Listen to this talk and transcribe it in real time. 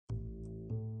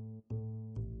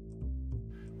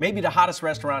Maybe the hottest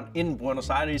restaurant in Buenos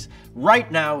Aires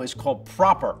right now is called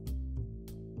Proper.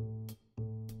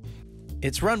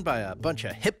 It's run by a bunch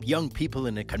of hip young people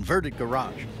in a converted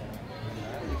garage.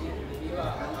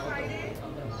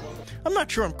 I'm not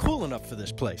sure I'm cool enough for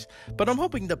this place, but I'm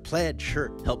hoping the plaid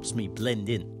shirt helps me blend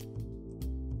in.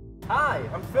 Hi,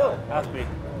 I'm Phil. Aspi.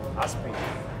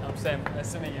 I'm Sam.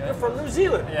 Nice to meet you. You're from New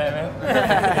Zealand. Yeah,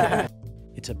 man.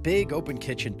 It's a big open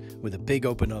kitchen with a big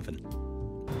open oven.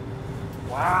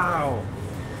 Wow.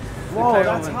 Whoa,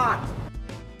 that's hot.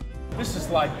 This is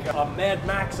like a Mad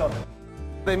Max oven.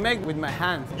 They make with my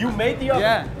hands. You made the oven?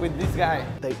 Yeah, with this guy.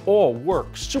 They all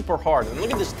work super hard. And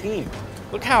look at this team.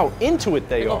 Look how into it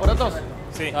they are.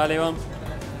 Sí. Dale, Iván.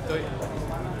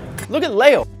 Look at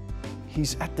Leo.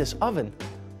 He's at this oven.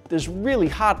 This really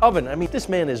hot oven. I mean, this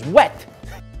man is wet.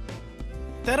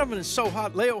 That oven is so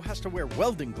hot, Leo has to wear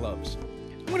welding gloves.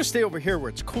 I'm gonna stay over here where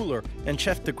it's cooler and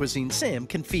Chef de Cuisine Sam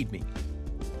can feed me.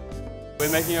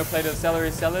 We're making a plate of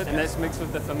celery salad, and that's mixed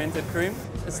with the fermented cream.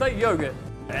 It's like yogurt.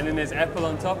 And then there's apple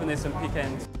on top, and there's some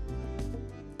pecans.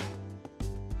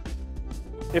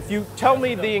 If you tell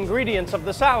me the ingredients of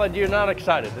the salad, you're not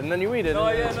excited, and then you eat it,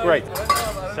 and it's great.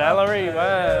 Celery,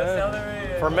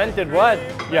 fermented what?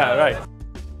 Yeah, right.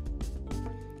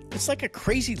 It's like a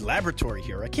crazy laboratory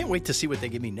here. I can't wait to see what they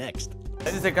give me next.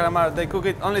 This is the calamar. They cook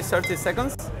it only 30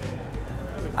 seconds.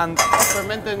 And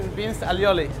fermented beans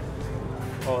alioli.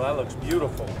 Oh, that looks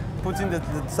beautiful. Put in the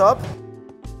top.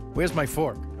 Where's my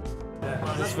fork?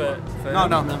 Just for No.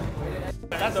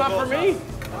 That's not for me?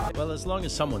 Well, as long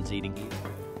as someone's eating.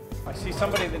 I see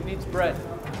somebody that needs bread.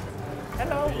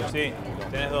 Hello. Sí,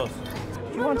 tienes dos.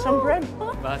 Do you want some bread?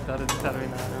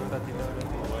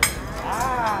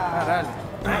 Ah.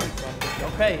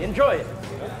 Okay, enjoy it.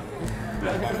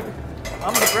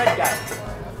 I'm the bread guy.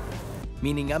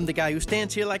 Meaning I'm the guy who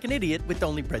stands here like an idiot with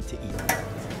only bread to eat.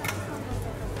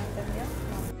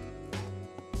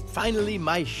 Finally,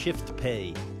 my shift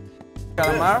pay.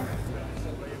 Calamar.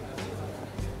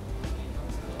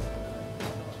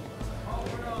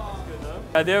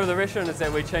 The idea of the restaurant is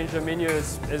that we change the menu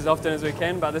as often as we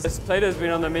can, but this plate has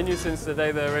been on the menu since the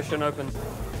day the restaurant opened.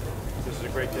 This is a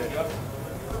great dish.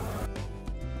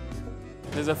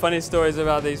 There's a funny stories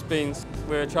about these beans.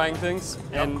 We were trying things,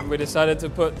 and we decided to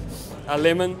put a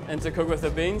lemon and to cook with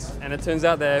the beans, and it turns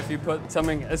out that if you put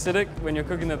something acidic when you're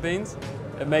cooking the beans,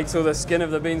 it makes all the skin of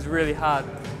the beans really hard.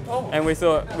 And we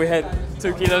thought we had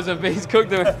 2 kilos of beans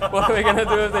cooked, and what are we going to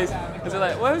do with these? Because we're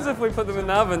like, what if we put them in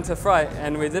the oven to fry?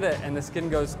 And we did it, and the skin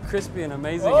goes crispy and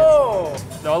amazing. Oh.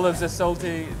 The olives are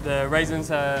salty, the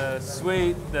raisins are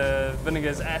sweet, the vinegar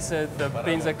is acid, the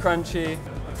beans are crunchy.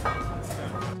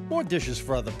 More dishes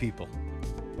for other people.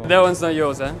 That one's not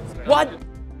yours, eh? What?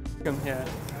 Come here.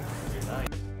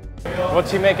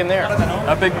 What's he making there?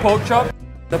 A big pork chop,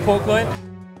 the pork loin.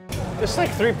 It's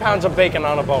like 3 pounds of bacon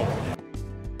on a bone.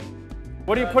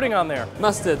 What are you putting on there?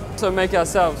 Mustard, so make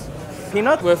ourselves.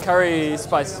 Peanut? With curry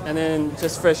spice, and then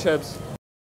just fresh herbs.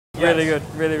 Really good,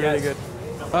 really good.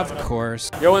 Of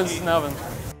course. Your one's in the oven.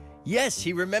 Yes,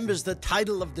 he remembers the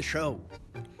title of the show.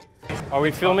 Are we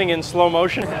filming in slow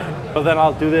motion? Well, then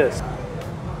I'll do this.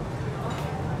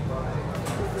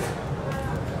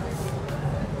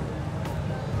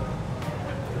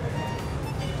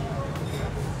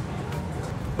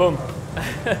 Boom.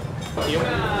 Y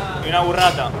una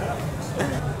burrata.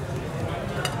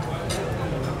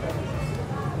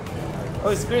 Oh,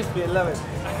 it's crispy. I love it.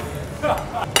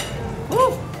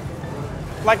 Woo.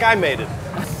 Like I made it.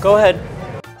 Go ahead.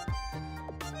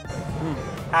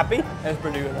 Happy? That's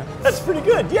pretty good. That's pretty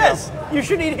good, yes. You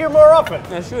should eat here more often.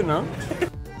 I should, no?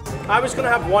 I was gonna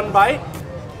have 1 bite.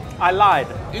 I lied.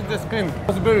 Eat the skin.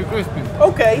 It's very crispy.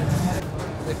 Okay.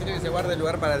 Decirle que se guarde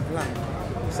lugar para el flan.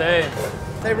 Sí.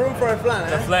 Save room for a flan,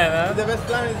 The flan, eh? The best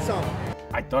flan in the zone.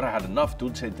 I thought I had enough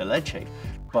dulce de leche,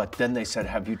 but then they said,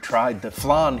 have you tried the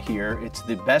flan here? It's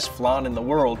the best flan in the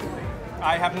world.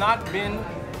 I have not been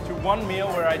to one meal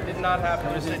where I did not have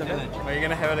dulce de leche. Well, you're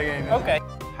gonna have it again. Okay.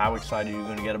 How excited are you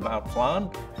gonna get about flan?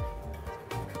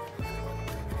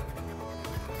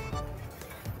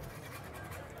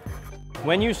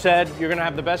 When you said you're gonna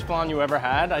have the best flan you ever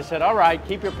had, I said, all right,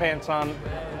 keep your pants on.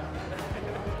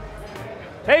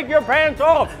 Take your pants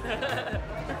off!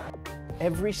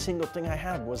 Every single thing I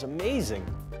had was amazing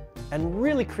and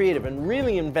really creative and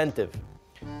really inventive.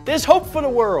 There's hope for the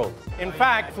world. In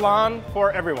fact, flan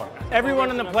for everyone.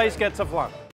 Everyone in the place gets a flan.